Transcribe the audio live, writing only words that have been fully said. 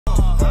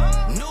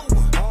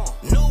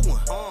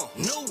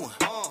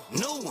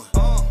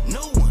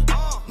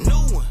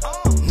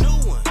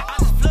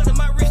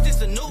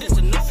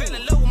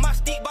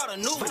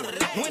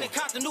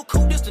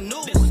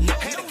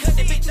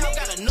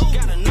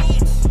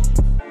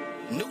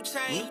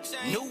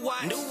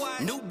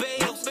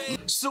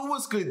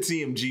What's good,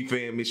 TMG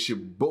fam? It's your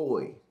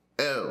boy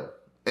L,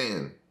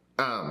 and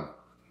I'm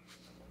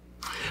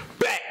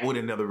back with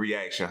another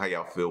reaction. How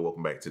y'all feel?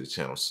 Welcome back to the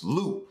channel.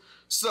 Salute.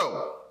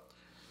 So,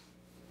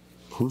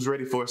 who's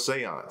ready for a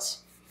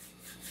seance?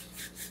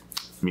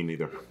 Me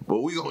neither. But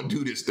we gonna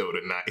do this though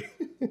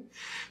tonight.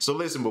 So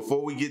listen,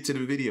 before we get to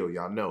the video,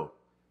 y'all know,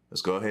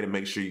 let's go ahead and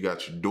make sure you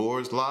got your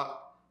doors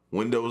locked,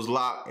 windows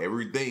locked,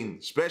 everything,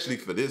 especially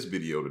for this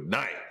video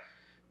tonight.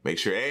 Make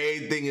sure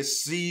everything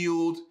is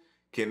sealed.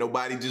 Can't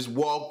nobody just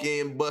walk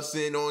in, bust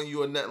in on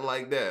you or nothing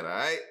like that, all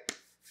right?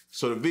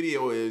 So the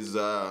video is,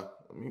 let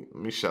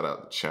me shout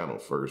out the channel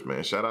first,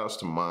 man. Shout outs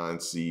to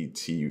Mindseed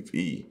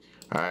TV,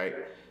 all right?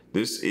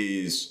 This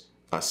is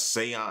a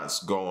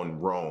seance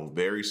gone wrong.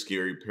 Very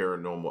scary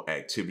paranormal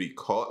activity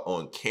caught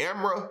on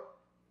camera,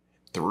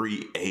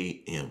 3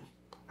 a.m.,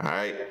 all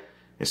right?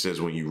 It says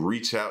when you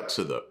reach out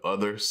to the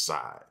other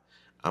side.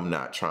 I'm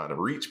not trying to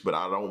reach, but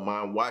I don't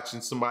mind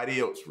watching somebody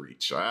else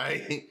reach, all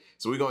right?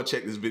 So we're gonna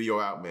check this video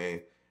out,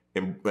 man,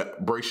 and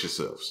brace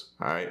yourselves,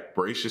 all right?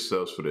 Brace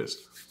yourselves for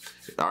this.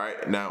 All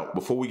right, now,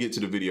 before we get to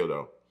the video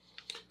though,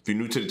 if you're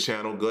new to the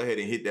channel, go ahead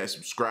and hit that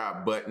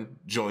subscribe button,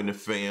 join the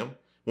fam.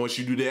 Once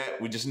you do that,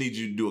 we just need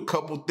you to do a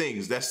couple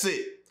things, that's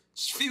it.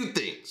 Just a few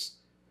things.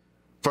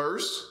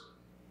 First,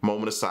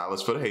 moment of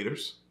silence for the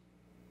haters.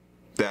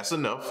 That's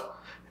enough.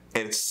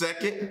 And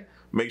second,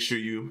 make sure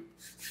you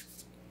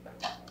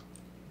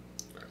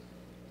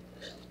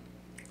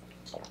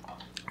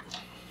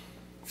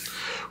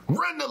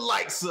run the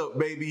likes up,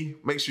 baby.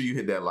 Make sure you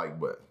hit that like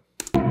button.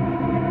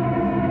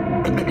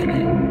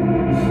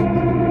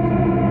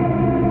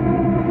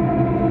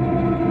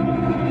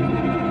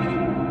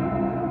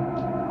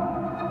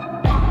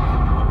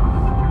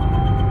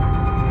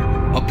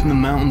 Up in the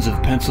mountains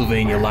of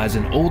Pennsylvania lies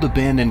an old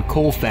abandoned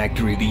coal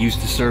factory that used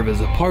to serve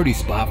as a party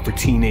spot for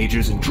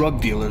teenagers and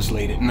drug dealers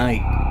late at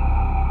night.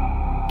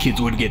 Kids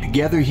would get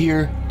together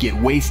here, get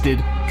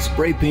wasted,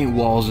 spray paint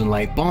walls and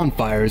light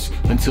bonfires,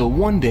 until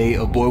one day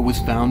a boy was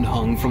found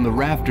hung from the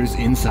rafters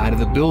inside of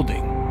the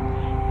building.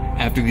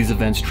 After these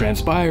events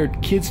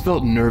transpired, kids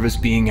felt nervous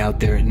being out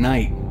there at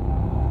night.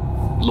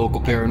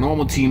 Local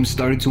paranormal teams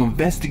started to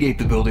investigate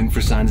the building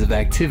for signs of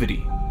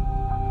activity.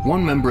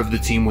 One member of the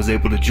team was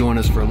able to join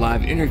us for a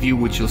live interview,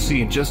 which you'll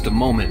see in just a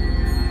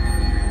moment.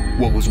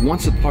 What was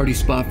once a party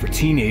spot for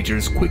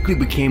teenagers quickly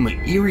became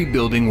an eerie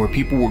building where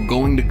people were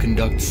going to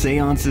conduct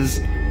seances,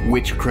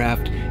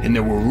 witchcraft, and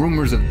there were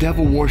rumors of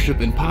devil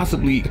worship and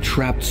possibly a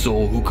trapped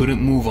soul who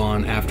couldn't move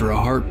on after a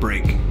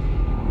heartbreak.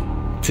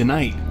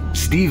 Tonight,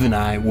 Steve and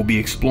I will be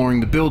exploring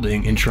the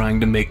building and trying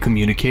to make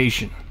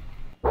communication.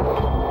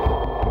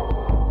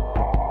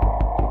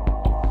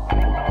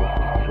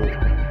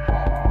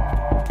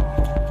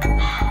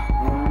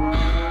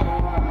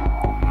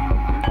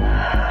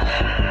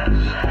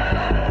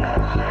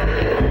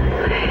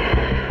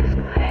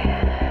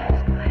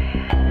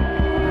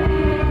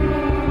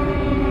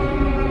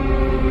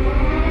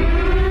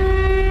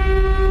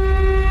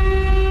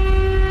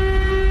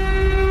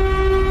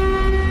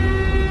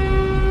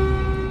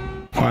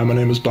 Hi, my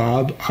name is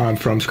Bob. I'm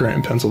from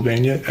Scranton,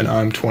 Pennsylvania, and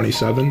I'm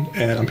 27,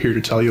 and I'm here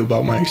to tell you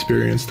about my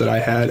experience that I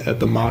had at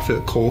the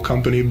Moffitt Coal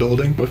Company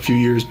building. A few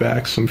years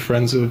back, some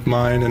friends of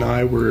mine and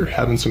I were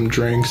having some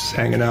drinks,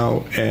 hanging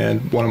out,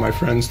 and one of my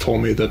friends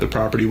told me that the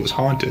property was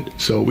haunted.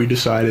 So we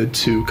decided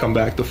to come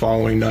back the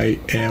following night,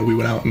 and we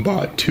went out and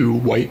bought 2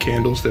 white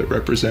candles that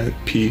represent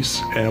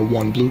peace and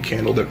 1 blue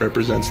candle that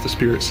represents the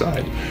spirit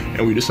side,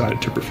 and we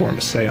decided to perform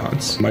a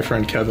seance. My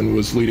friend Kevin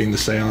was leading the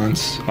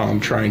seance,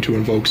 trying to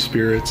invoke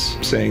spirits,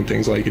 saying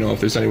things like, you know, if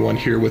there's anyone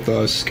here with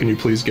us, can you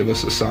please give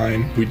us a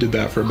sign? We did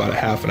that for about a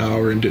half an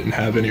hour and didn't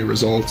have any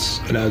results.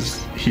 And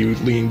as he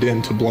leaned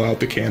in to blow out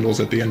the candles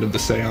at the end of the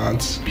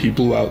seance, he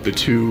blew out the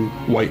 2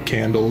 white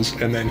candles,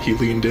 and then he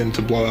leaned in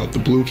to blow out the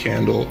blue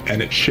candle,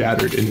 and it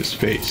shattered in his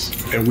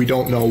face. And we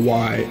don't know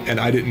why, and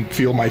I didn't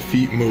feel my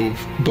feet move,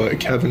 but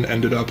Kevin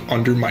ended up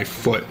under my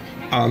foot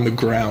on the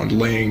ground,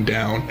 laying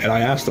down. And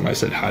I asked him, I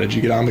said, how did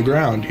you get on the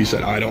ground? He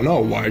said, I don't know.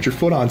 Why is your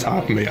foot on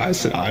top of me? I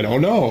said, I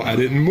don't know. I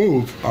didn't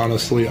move.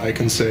 Honestly, I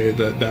can say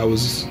that that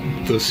was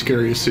the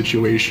scariest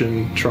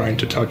situation trying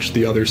to touch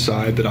the other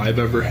side that I've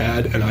ever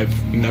had, and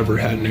I've never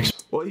had an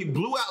experience. Well, he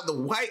blew out the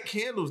white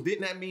candles.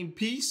 Didn't that mean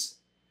peace?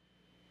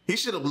 He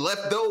should have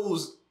left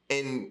those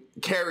and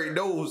carried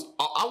those.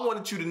 I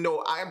wanted you to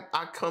know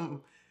I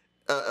come,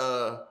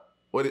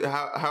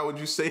 how would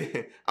you say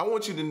it? I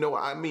want you to know,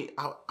 I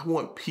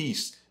want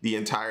peace the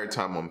entire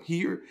time I'm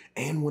here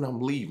and when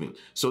I'm leaving.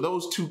 So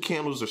those 2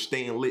 candles are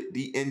staying lit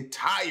the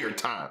entire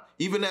time,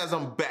 even as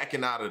I'm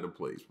backing out of the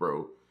place,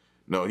 bro.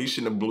 No, he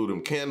shouldn't have blew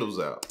them candles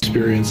out.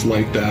 Experience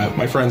like that.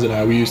 My friends and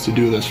I, we used to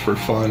do this for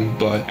fun,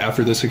 but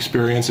after this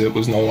experience, it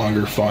was no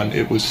longer fun.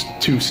 It was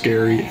too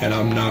scary, and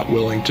I'm not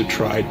willing to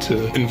try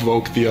to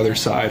invoke the other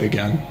side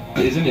again.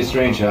 Isn't it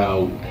strange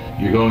how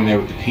you're going there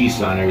with the peace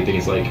on and everything,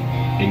 it's like,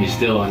 and you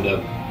still end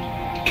up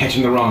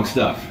catching the wrong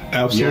stuff?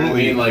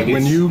 Absolutely. You know what I mean?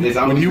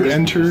 Like when you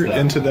enter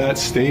into that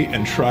state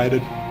and try to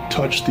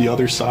touch the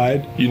other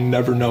side, you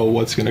never know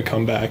what's going to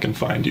come back and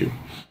find you.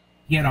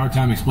 he had a hard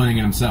time explaining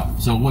it himself.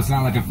 So it's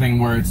not like a thing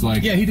where it's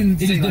like, Yeah, he didn't.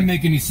 It just didn't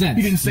make any sense.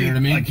 He didn't say, you know what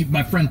I mean? like,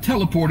 my friend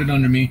teleported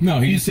under me. No,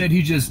 he said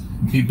he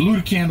blew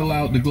the candle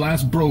out, the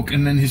glass broke,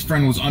 and then his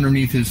friend was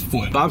underneath his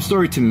foot. Bob's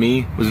story to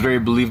me was very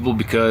believable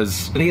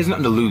because he has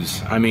nothing to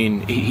lose. I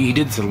mean, he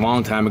did this a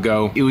long time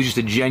ago. It was just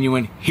a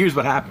genuine, here's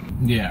what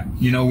happened. Yeah.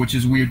 You know, which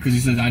is weird because he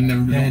says, I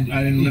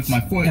didn't lift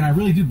my foot. And I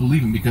really do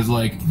believe him because,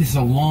 like, this is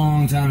a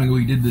long time ago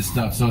he did this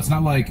stuff. So it's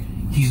not like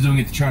he's doing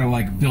it to try to,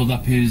 like, build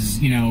up his,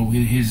 you know,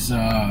 his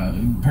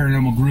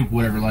paranormal group,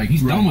 whatever. Like,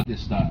 he's done with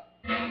this stuff.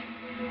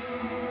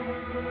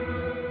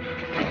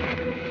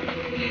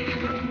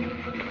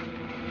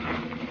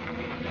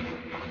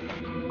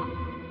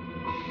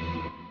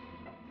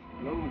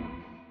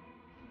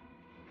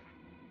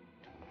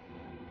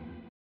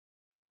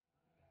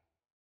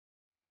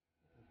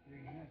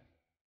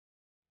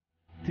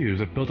 Dude,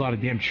 was it built out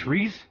of damn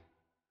trees?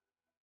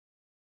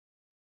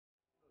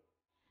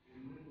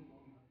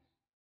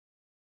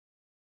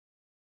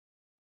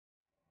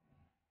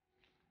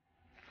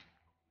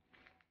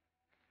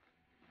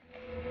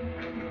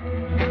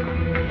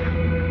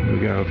 What we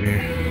got up here?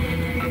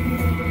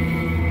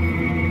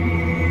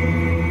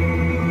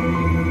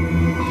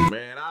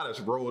 Man, I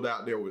just rolled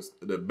out there with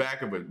the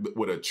back of it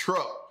with a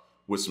truck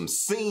with some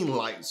scene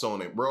lights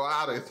on it, bro.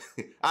 I'd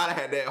have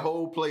had that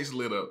whole place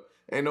lit up.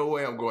 Ain't no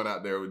way I'm going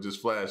out there with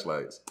just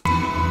flashlights. Yo,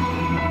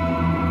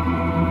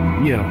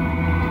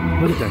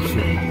 look at that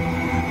shit.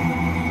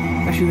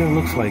 Actually, that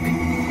looks like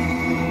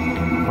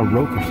a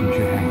rope or some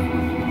shit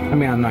hanging. I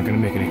mean, I'm not gonna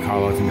make any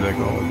call-outs and be like,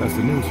 oh, that's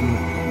the news,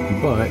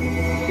 but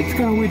it's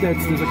kind of weird that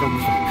there's like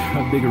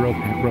a big rope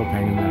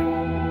hanging there.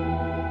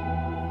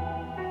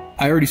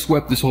 I already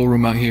swept this whole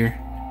room out here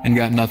and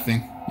got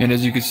nothing. And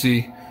as you can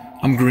see,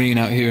 I'm green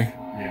out here.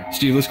 Yeah.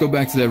 Steve, let's go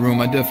back to that room.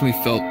 I definitely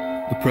felt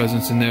the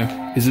presence in there.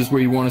 Is this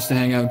where you want us to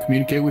hang out and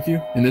communicate with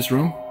you? In this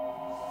room?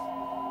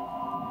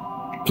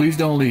 Please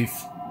don't leave.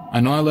 I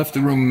know I left the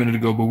room a minute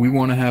ago, but we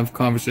want to have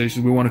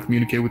conversations. We want to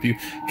communicate with you.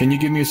 Can you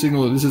give me a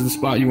signal that this is the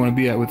spot you want to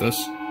be at with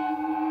us?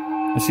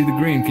 I see the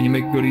green. Can you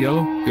make it go to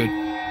yellow? Good.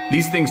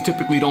 These things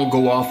typically don't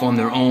go off on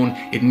their own.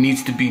 It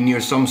needs to be near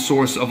some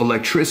source of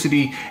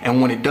electricity,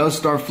 and when it does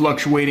start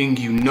fluctuating,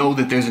 you know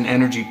that there's an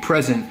energy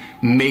present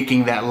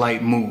making that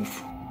light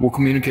move. We'll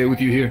communicate with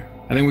you here.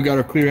 I think we got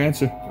a clear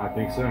answer. I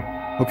think so.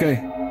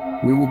 Okay,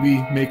 we will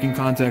be making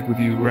contact with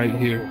you right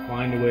here. We'll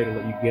find a way to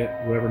let you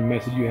get whatever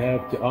message you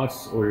have to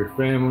us or your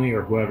family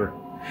or whoever.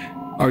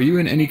 Are you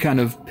in any kind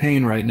of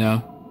pain right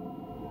now?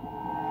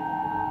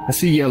 I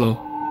see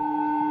yellow.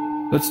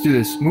 Let's do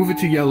this. Move it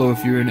to yellow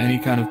if you're in any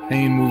kind of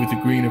pain. Move it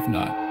to green if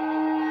not.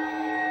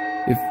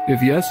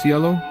 If yes,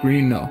 yellow.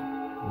 Green, no.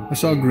 I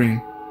saw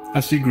green. I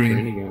see green.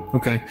 Green again.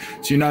 Okay,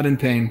 so you're not in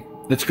pain.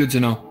 That's good to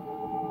know.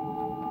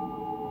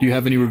 Do you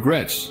have any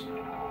regrets?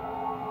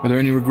 Are there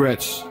any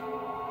regrets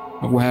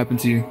of what happened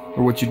to you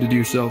or what you did to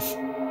yourself?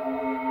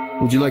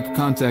 Would you like to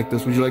contact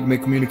us? Would you like to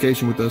make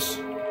communication with us?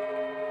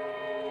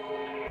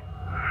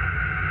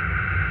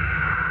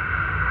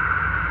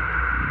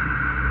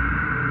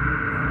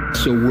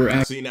 So we're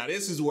at. See, now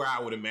this is where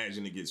I would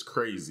imagine it gets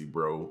crazy,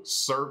 bro.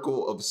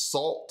 Circle of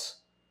salt.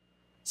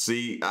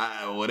 See,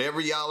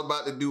 whatever y'all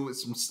about to do with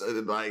some,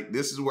 like,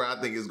 this is where I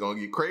think it's gonna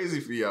get crazy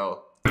for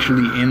y'all.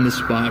 Actually in the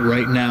spot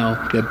right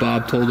now that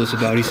Bob told us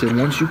about. He said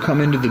once you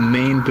come into the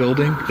main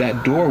building,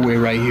 that doorway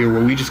right here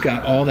where we just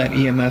got all that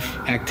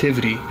EMF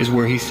activity is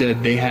where he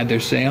said they had their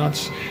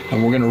seance,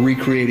 and we're going to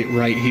recreate it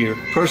right here.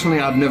 Personally,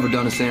 I've never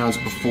done a seance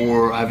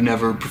before. I've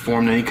never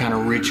performed any kind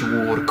of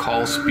ritual to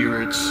call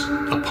spirits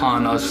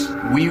upon us.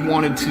 We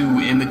wanted to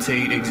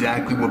imitate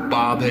exactly what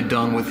Bob had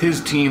done with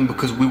his team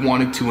because we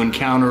wanted to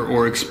encounter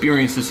or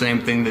experience the same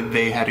thing that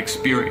they had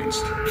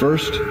experienced.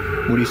 First,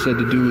 what he said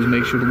to do is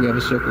make sure that we have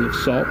a circle of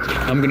salt.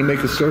 I'm going to make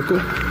a circle,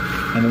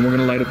 and then we're going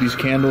to light up these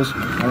candles.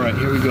 All right,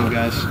 here we go,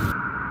 guys.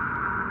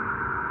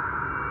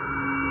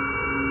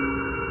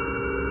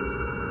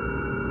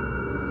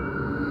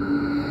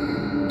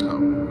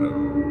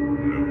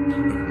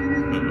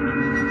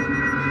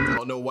 I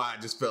don't know why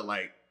I just felt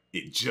like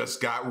it just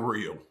got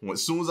real.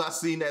 As soon as I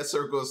seen that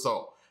circle of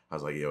salt, I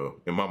was like, yo,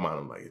 in my mind,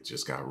 I'm like, it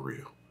just got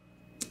real.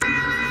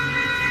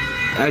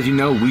 As you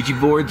know, Ouija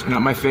boards,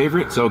 not my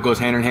favorite, so it goes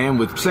hand in hand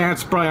with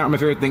seance, probably aren't my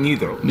favorite thing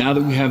either. Now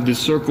that we have this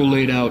circle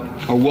laid out,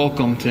 our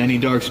welcome to any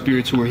dark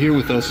spirits who are here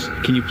with us,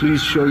 can you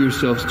please show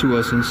yourselves to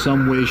us in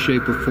some way,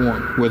 shape, or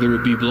form? Whether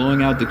it be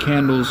blowing out the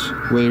candles,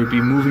 whether it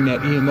be moving that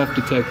EMF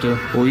detector,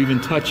 or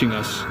even touching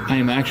us. I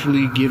am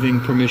actually giving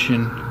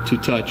permission to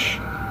touch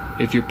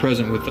if you're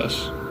present with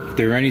us. If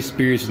there are any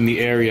spirits in the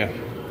area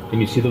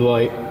and you see the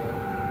light,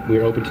 we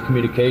are open to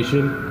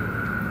communication.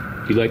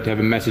 If you'd like to have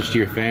a message to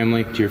your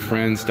family, to your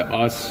friends, to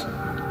us,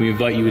 we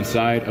invite you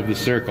inside of the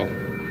circle.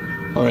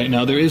 All right,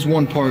 now there is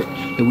one part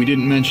that we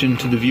didn't mention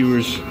to the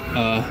viewers.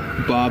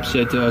 Bob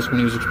said to us when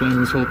he was explaining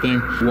this whole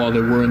thing, while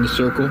they were in the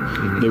circle,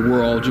 they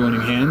were all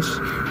joining hands.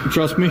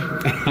 Trust me,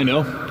 I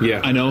know. Yeah.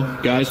 I know,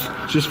 guys,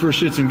 just for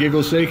shits and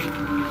giggles sake.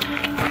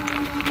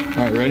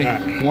 All right, ready? All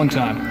right. One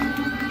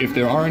time. If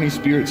there are any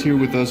spirits here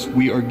with us,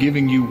 we are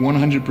giving you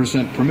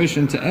 100%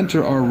 permission to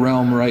enter our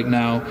realm right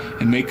now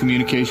and make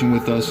communication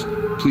with us.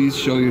 Please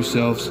show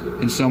yourselves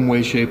in some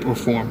way, shape, or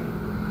form.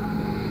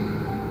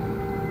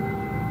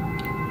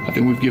 I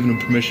think we've given him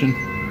permission.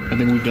 I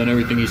think we've done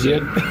everything he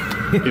said.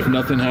 If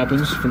nothing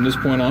happens from this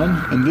point on,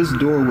 and this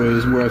doorway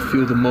is where I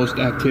feel the most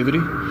activity.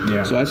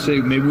 Yeah. So I'd say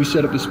maybe we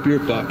set up the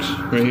spirit box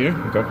right here.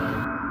 Okay.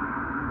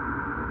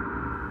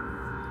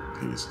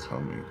 He's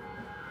coming.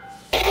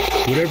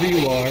 Whatever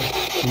you are,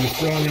 you're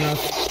strong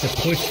enough to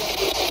push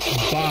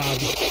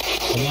Bob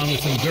along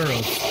with some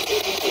girls.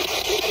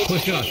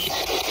 Push us.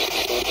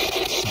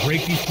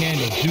 Break these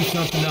candles. Do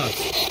something to us.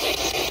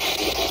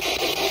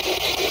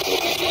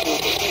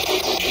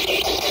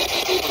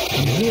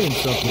 I'm hearing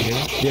something,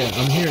 yeah,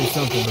 I'm hearing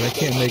something, but I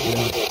can't make it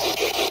out.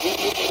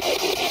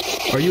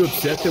 Are you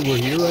upset that we're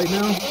here right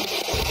now?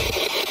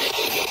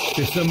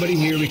 There's somebody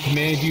here. We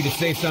command you to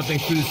say something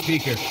through the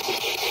speaker.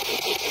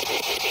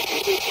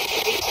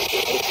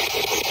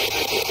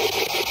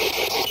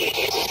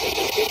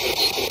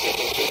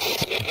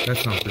 That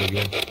sounds pretty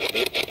good.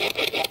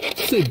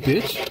 Say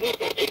bitch.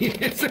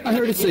 I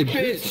heard it say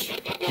bitch.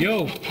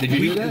 Yo, did you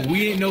hear that?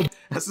 We ain't no.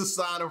 That's a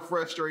sign of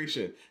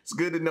frustration. It's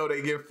good to know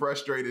they get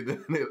frustrated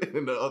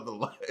in the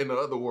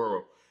other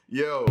world.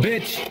 Yo,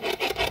 bitch.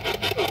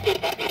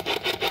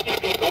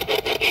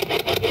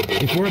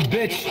 If we're a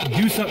bitch,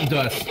 do something to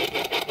us.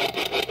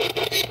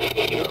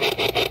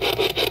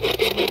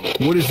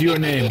 What is your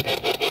name?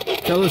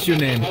 Tell us your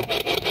name.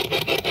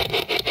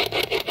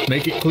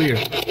 Make it clear.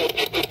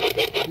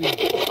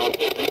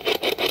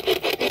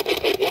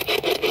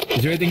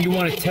 Is there anything you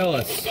want to tell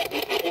us?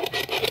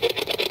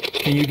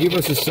 Can you give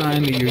us a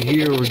sign that you're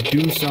here, or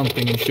do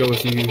something and show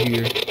us that you're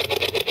here?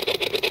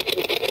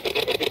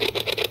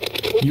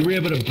 You were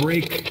able to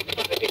break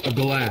a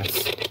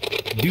glass.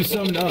 Do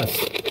something to us,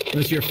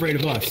 unless you're afraid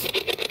of us.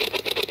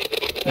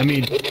 I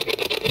mean,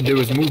 there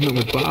was movement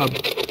with Bob.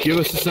 Give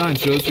us a sign,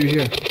 show us you're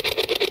here.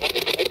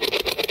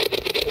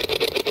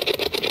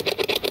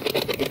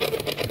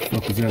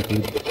 What was that,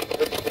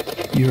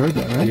 dude? You heard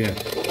that, right? Yeah.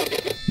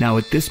 Now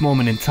at this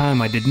moment in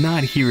time, I did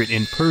not hear it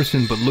in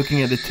person, but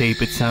looking at the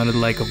tape, it sounded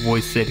like a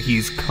voice said,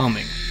 "He's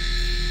coming."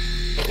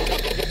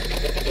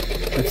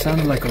 That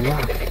sounded like a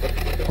rock.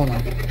 Hold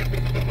on.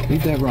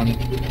 Leave that running.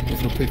 If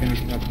it'll pick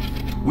anything up.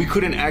 We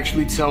couldn't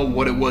actually tell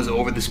what it was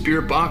over the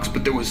spirit box,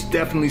 but there was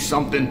definitely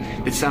something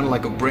that sounded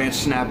like a branch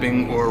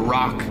snapping or a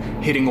rock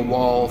hitting a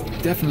wall.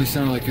 Definitely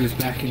sounded like it was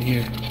back in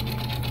here.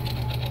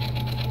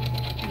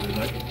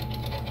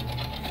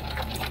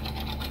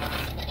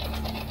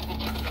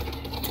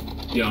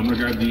 Yeah, I'm gonna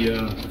grab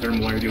the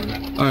thermal while you're doing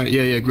that. All right,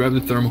 yeah, grab the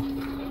thermal.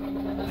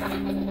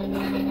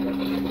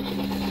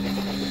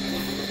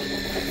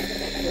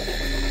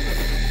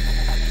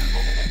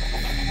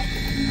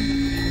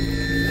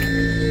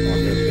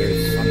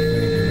 There's something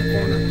in the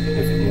corner.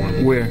 It's warm.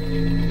 Where?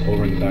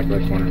 Over in the back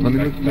right corner. Let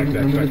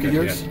me look at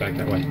yours. Yeah, back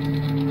that way.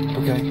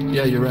 Okay.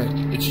 Yeah, you're right.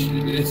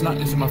 It's not.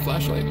 It's in my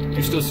flashlight.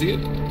 You still see it?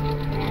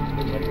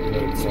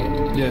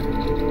 Yeah.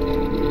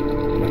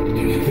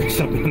 There's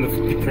something in the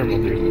thermal,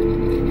 dude.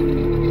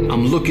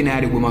 I'm looking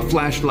at it with my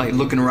flashlight,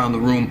 looking around the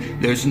room.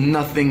 There's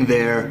nothing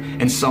there,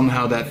 and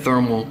somehow that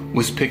thermal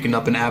was picking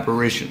up an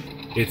apparition.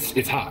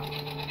 It's hot.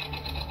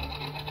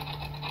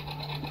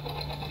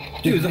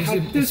 Dude,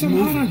 there's some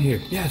hot on here.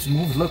 Yeah, it's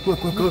moving. Look,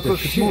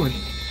 it's moving.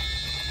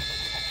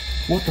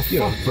 What the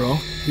fuck, bro?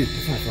 Dude,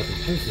 it's not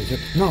fucking place, is it?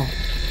 No,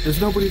 there's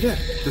nobody there.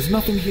 There's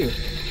nothing here.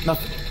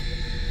 Nothing.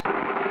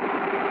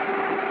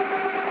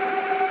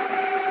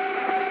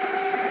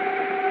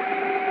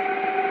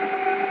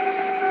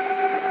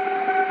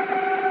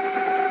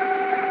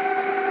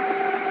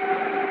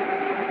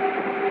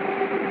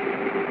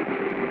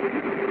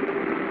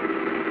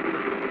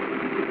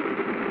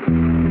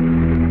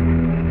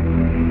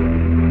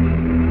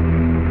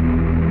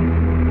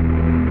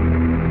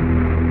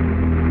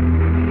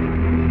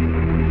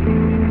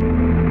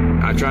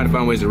 I tried to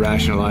find ways to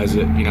rationalize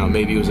it. You know,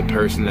 maybe it was a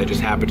person that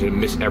just happened to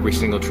miss every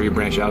single tree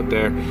branch out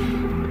there.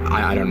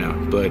 I don't know,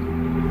 but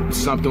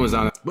something was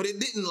on it. but it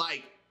didn't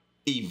like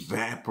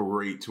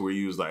evaporate to where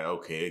you was like,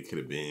 okay, it could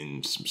have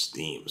been some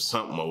steam,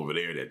 something over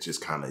there that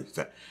just kind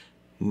of.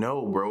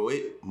 No, bro,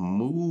 it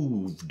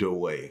moved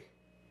away.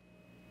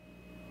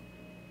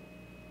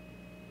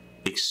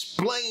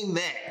 Explain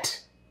that.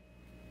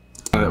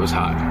 That was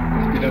hot.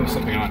 Yeah, there was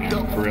something on here,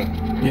 for real.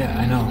 Yeah,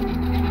 I know.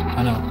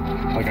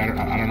 Like,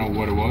 I don't know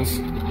what it was,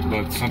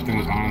 but something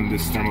was on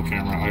this thermal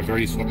camera. I've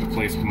already swept the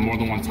place more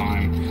than one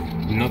time.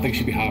 Nothing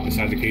should be hot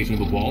besides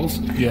occasionally the walls.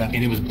 Yeah.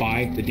 And it was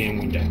by the damn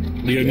window. You know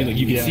what I mean? Like,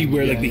 you can see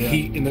where, like, the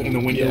heat in the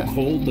window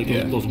cold, like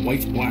those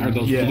white spots, or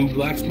those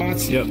blue-black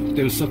spots. Yep.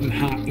 There was something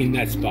hot in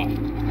that spot.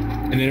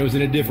 And then it was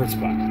in a different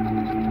spot.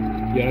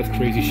 Yeah, that's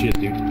crazy shit,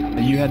 dude.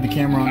 You had the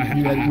camera on.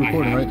 You had it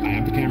recording, right? I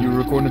have the camera. You were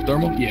recording the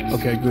thermal? Yes.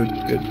 Okay, good.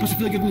 Plus, I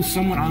feel like if it was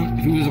someone on,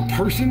 if it was a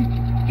person,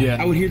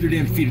 I would hear their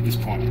damn feet at this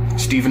point.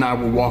 Steve and I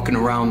were walking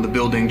around the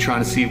building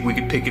trying to see if we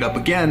could pick it up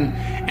again,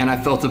 and I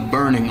felt a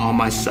burning on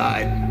my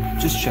side.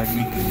 Just check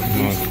me.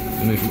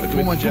 Let me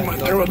put my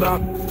thermal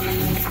down.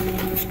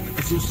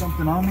 there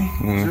something on me?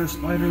 Is there a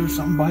spider or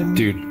something biting me?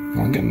 Dude,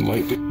 I'm getting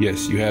light.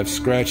 Yes, you have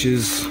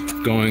scratches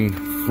going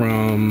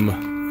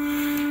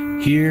from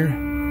here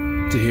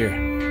to here.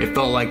 It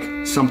felt like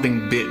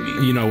something bit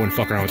me. You know when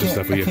fuck around with this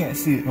stuff with you. I can't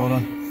see it. Hold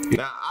on.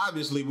 Now,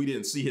 obviously, we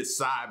didn't see his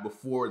side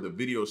before the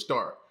video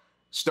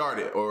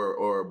started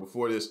or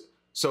before this.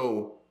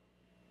 So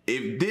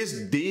if this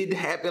did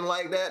happen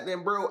like that,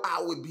 then bro,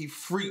 I would be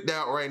freaked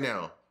out right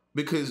now.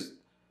 Because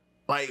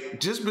like,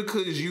 just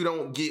because you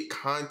don't get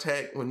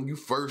contact when you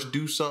first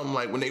do something,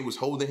 like when they was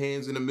holding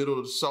hands in the middle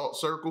of the salt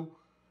circle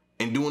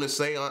and doing a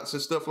seance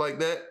and stuff like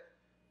that,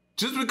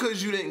 just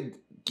because you didn't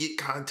get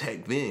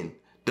contact then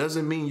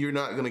doesn't mean you're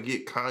not gonna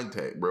get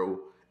contact, bro.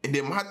 And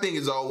then my thing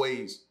is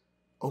always,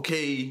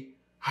 okay,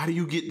 how do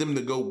you get them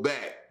to go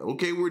back?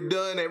 Okay, we're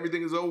done,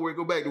 everything is over,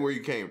 go back to where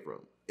you came from.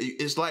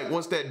 It's like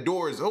once that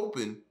door is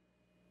open,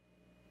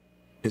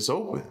 it's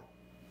open.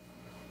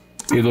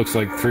 It looks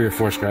like 3 or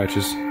 4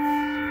 scratches.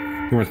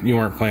 You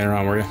weren't playing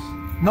around, were you?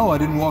 No, I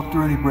didn't walk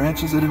through any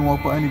branches. I didn't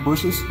walk by any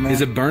bushes. Man.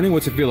 Is it burning?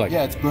 What's it feel like?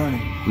 Yeah, it's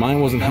burning. Mine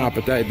wasn't hot,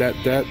 but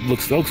that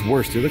looks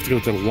worse, dude. It looks like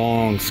it's a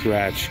long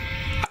scratch.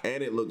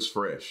 And it looks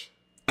fresh.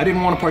 I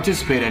didn't want to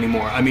participate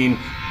anymore. I mean,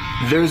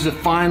 there's a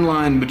fine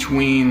line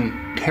between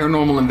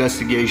paranormal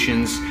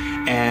investigations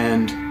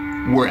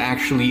and we're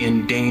actually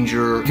in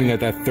danger. You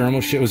got that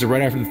thermal shit. Was it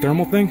right after the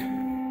thermal thing?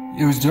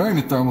 It was during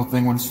the thermal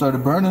thing when it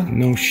started burning.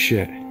 No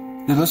shit.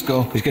 Dude, let's go.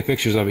 Let's get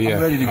pictures of it, yeah.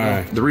 I'm ready to go.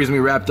 Right. The reason we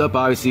wrapped up,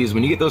 obviously, is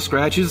when you get those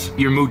scratches,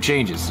 your mood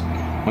changes.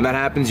 When that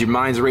happens, your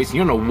mind's racing.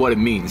 You don't know what it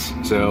means.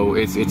 So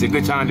it's a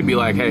good time to be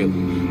like, hey,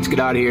 let's get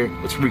out of here.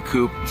 Let's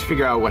recoup. Let's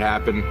figure out what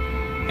happened.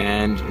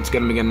 And let's get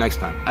them again next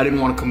time. I didn't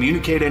want to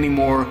communicate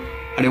anymore.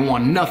 I didn't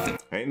want nothing.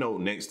 Ain't no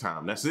next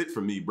time. That's it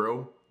for me,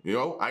 bro. You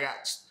know, I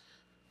got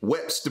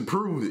weps to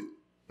prove it.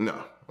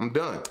 No, I'm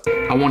done.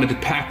 I wanted to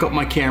pack up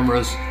my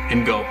cameras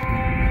and go.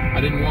 I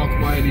didn't walk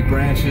by any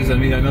branches. I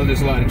mean, I know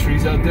there's a lot of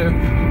trees out there,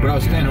 but I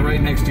was standing right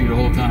next to you the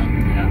whole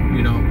time. Yeah.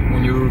 You know,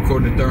 when you were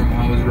recording the thermal,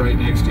 I was right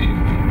next to you.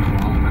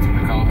 Well, that's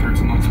what they call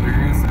personal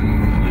experience, and you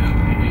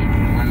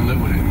learn to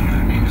live with it. You know what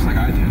I mean? Just like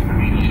I did. I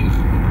mean,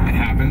 it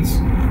happens.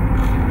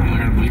 You're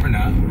gonna believe it or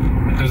not,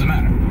 it doesn't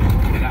matter.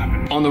 It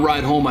happened. On the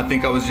ride home, I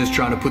think I was just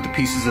trying to put the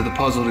pieces of the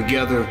puzzle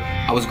together.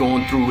 I was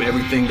going through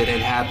everything that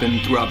had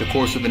happened throughout the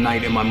course of the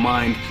night in my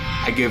mind.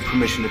 I gave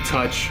permission to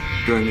touch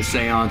during the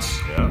seance.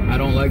 Yeah. I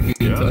don't like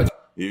being touched.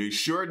 You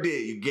sure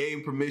did. You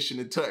gave permission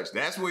to touch.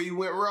 That's where you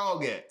went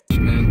wrong at.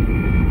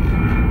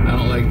 Man, I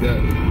don't like that.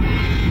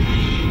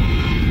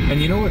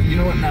 And you know what?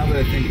 Now that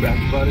I think back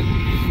about it,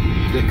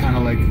 that kind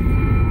of like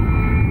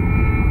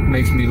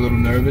makes me a little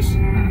nervous.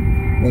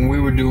 When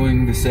we were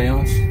doing the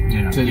seance,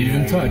 to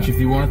even touch. If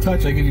you want to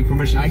touch, I give you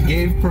permission. I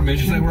gave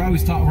permission. It's like we're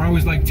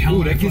always like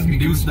telling. Ooh, that gives me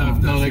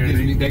goosebumps. No, that gives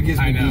me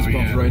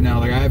goosebumps right now.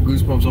 Like I have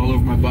goosebumps all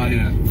over my body,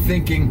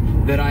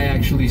 thinking that I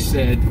actually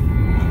said,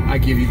 "I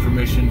give you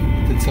permission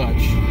to touch."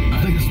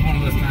 I think it's one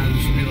of those times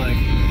it should be like,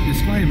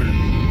 disclaimer: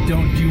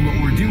 don't do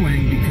what we're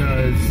doing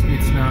because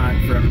it's not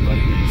for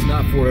everybody. It's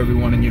not for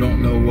everyone, and you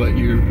don't know what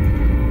you're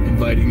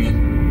inviting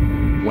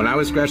in. When I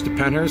was scratched at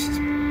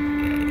Penhurst,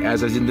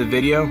 as I was in the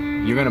video,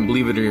 you're gonna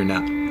believe it or you're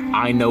not.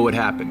 I know what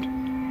happened.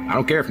 I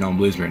don't care if no one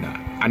believes me or not.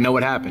 I know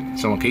what happened.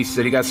 So when Casey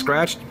said he got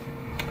scratched,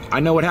 I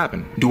know what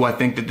happened. Do I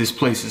think that this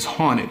place is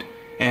haunted?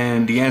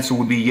 And the answer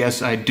would be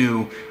yes, I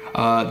do.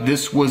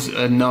 This was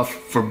enough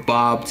for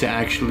Bob to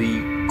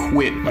actually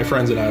quit. My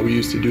friends and I, we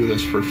used to do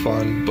this for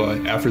fun,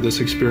 but after this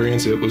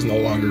experience, it was no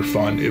longer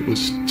fun. It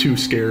was too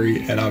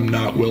scary, and I'm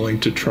not willing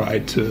to try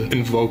to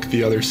invoke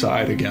the other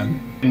side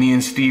again. Me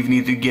and Steve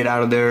need to get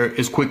out of there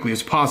as quickly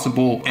as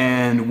possible,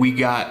 and we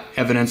got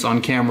evidence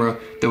on camera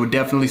that would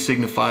definitely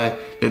signify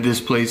that this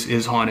place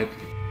is haunted.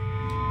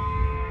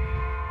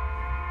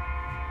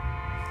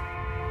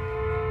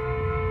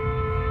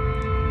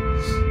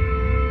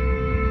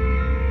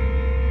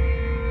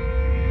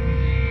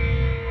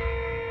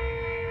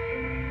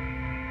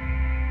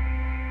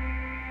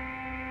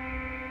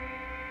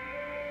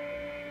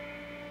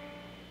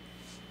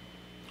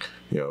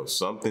 Yo,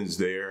 something's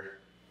there,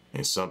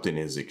 and something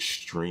is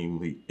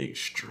extremely,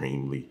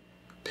 extremely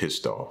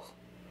pissed off,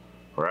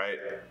 right?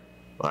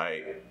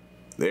 Like,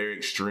 they're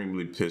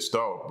extremely pissed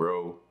off,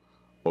 bro.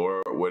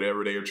 Or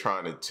whatever they're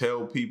trying to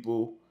tell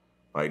people,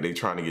 like they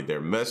trying to get their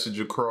message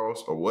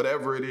across, or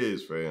whatever it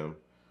is, fam.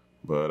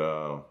 But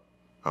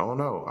I don't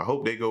know. I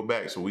hope they go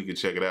back so we can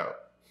check it out.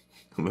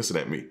 Listen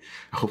at me.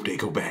 I hope they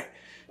go back.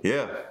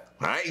 Yeah,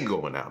 I ain't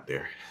going out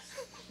there.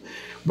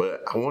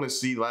 But I want to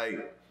see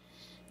like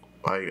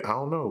I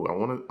don't know.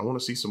 I want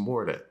to see some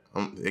more of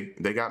that.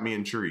 They got me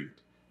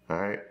intrigued. All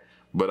right.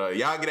 But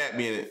y'all get at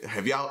me.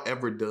 Have y'all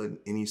ever done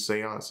any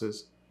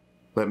seances?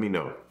 Let me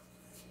know.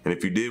 And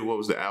if you did, what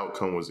was the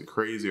outcome? Was it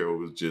crazy or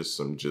was it just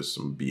some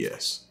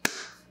BS?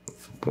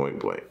 Point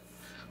blank.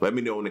 Let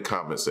me know in the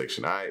comment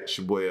section. All right. It's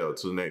your boy L.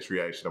 Till the next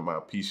reaction. I'm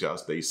out. Peace. Y'all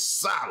stay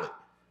solid.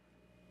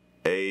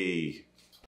 Hey.